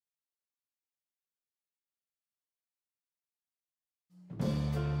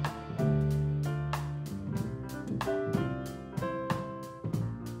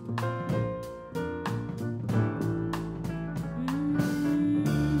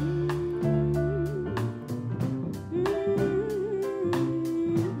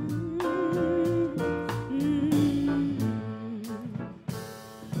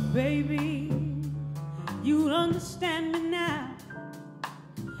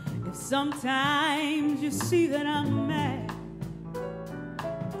If sometimes you see that I'm mad,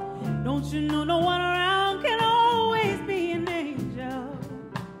 don't you know no one around can always be an angel?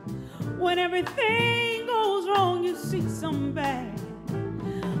 When everything goes wrong, you see some bad.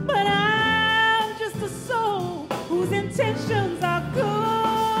 But I'm just a soul whose intentions are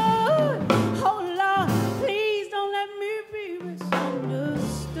good. Oh Lord, please don't let me be misunderstood.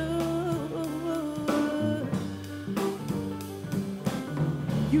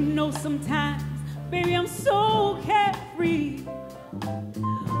 You know sometimes, baby, I'm so carefree,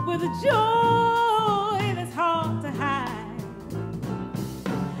 with a joy that's hard to hide.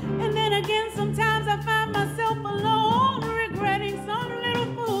 And then again, sometimes I find myself alone, regretting some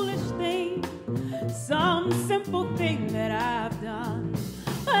little foolish thing, some simple thing that I've done.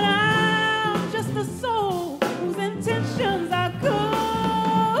 But I'm just a soul whose intentions are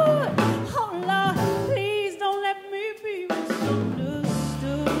good. Oh Lord, please don't let me be misunderstood.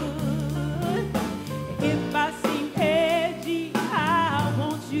 If I seem edgy, I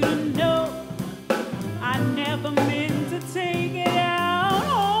want you to know I never meant to take it out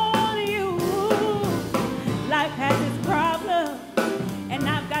on you. Life has its problems, and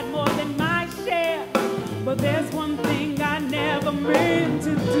I've got more than my share. But there's one thing I never meant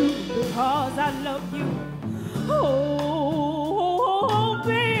to do, because I love you. Oh,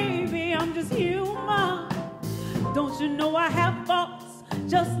 baby, I'm just human. Don't you know I have faults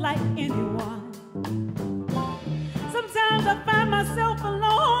just like anyone? Sometimes I find myself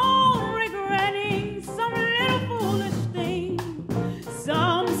alone, regretting some little foolish thing,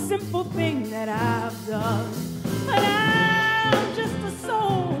 some simple thing that I've done. But I'm just a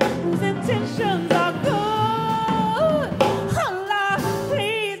soul whose intentions are good. Oh Lord,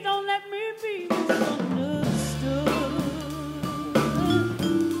 please don't let me be misunderstood.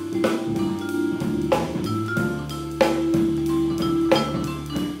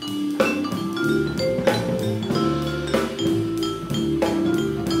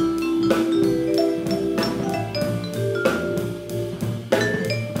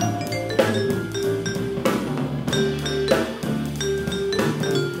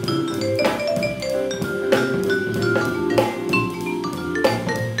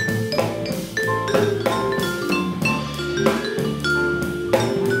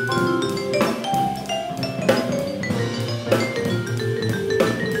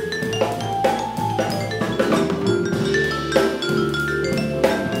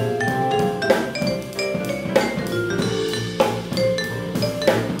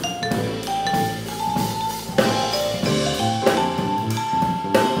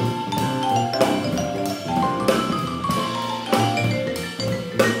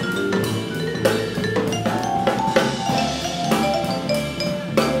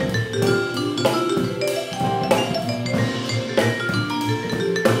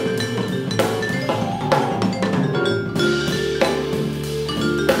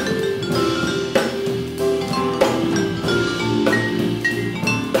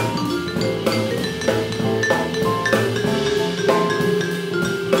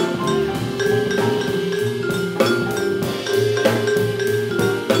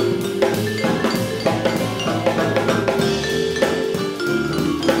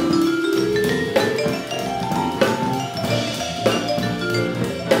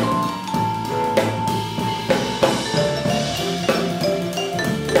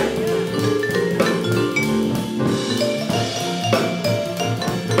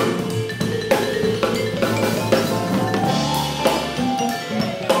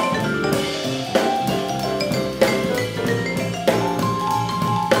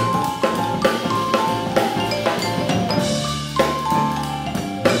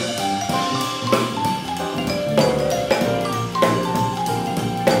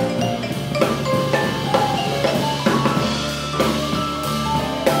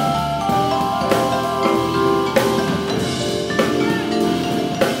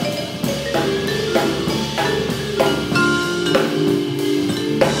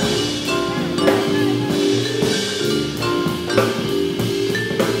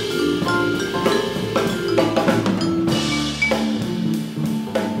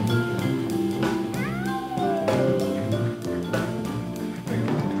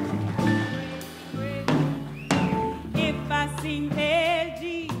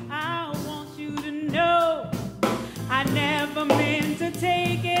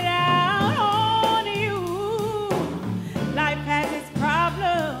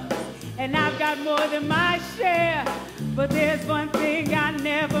 got more than my share. But there's one thing I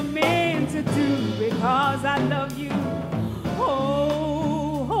never meant to do, because I love you.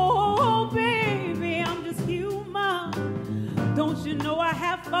 Oh, baby, I'm just human. Don't Don't you know I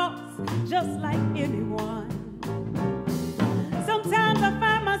have faults just like anyone? Sometimes I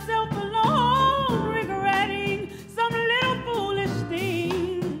find myself alone, regretting some little foolish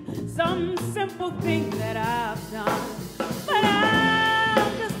thing, some simple thing that I've done. But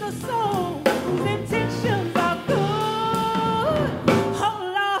I'm just a soul whose intentions are good.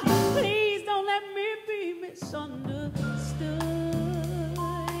 Oh Lord, please don't let me be misunderstood.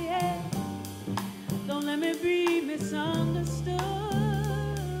 Yeah. Don't let me be misunderstood.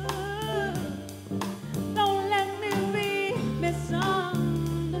 Don't let me be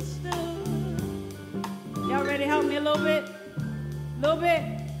misunderstood. Y'all ready to help me a little bit? A little bit?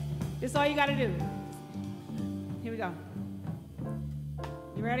 This is all you gotta do. Here we go.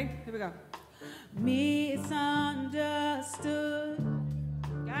 You ready? Here we go. Misunderstood.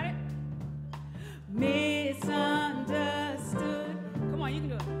 Got it? Misunderstood. Come on, you can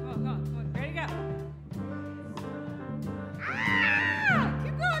do it. Come on, come on, come on. Ready to go. Ah!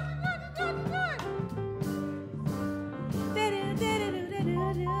 Keep going, keep going, keep going, keep going.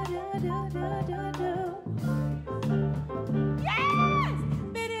 Yes!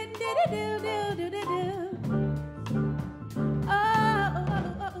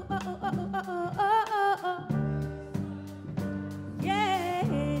 Yeah,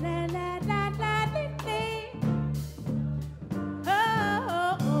 la la la la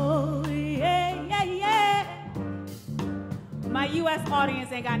oh, yeah, yeah, yeah. My U.S.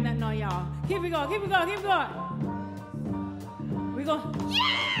 audience ain't got nothing on y'all. Keep it going, keep it going, keep it going. We go.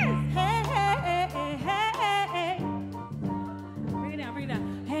 Yes! Hey, hey, hey, hey, hey, hey. Bring it down, bring it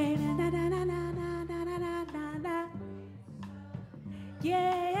down. Hey, na na na na na na na na na na.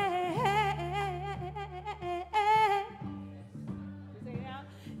 Yeah.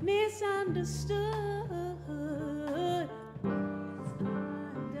 Misunderstood.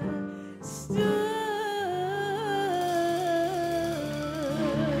 Misunderstood.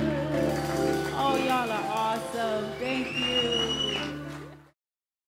 Oh, y'all are awesome. Thank you.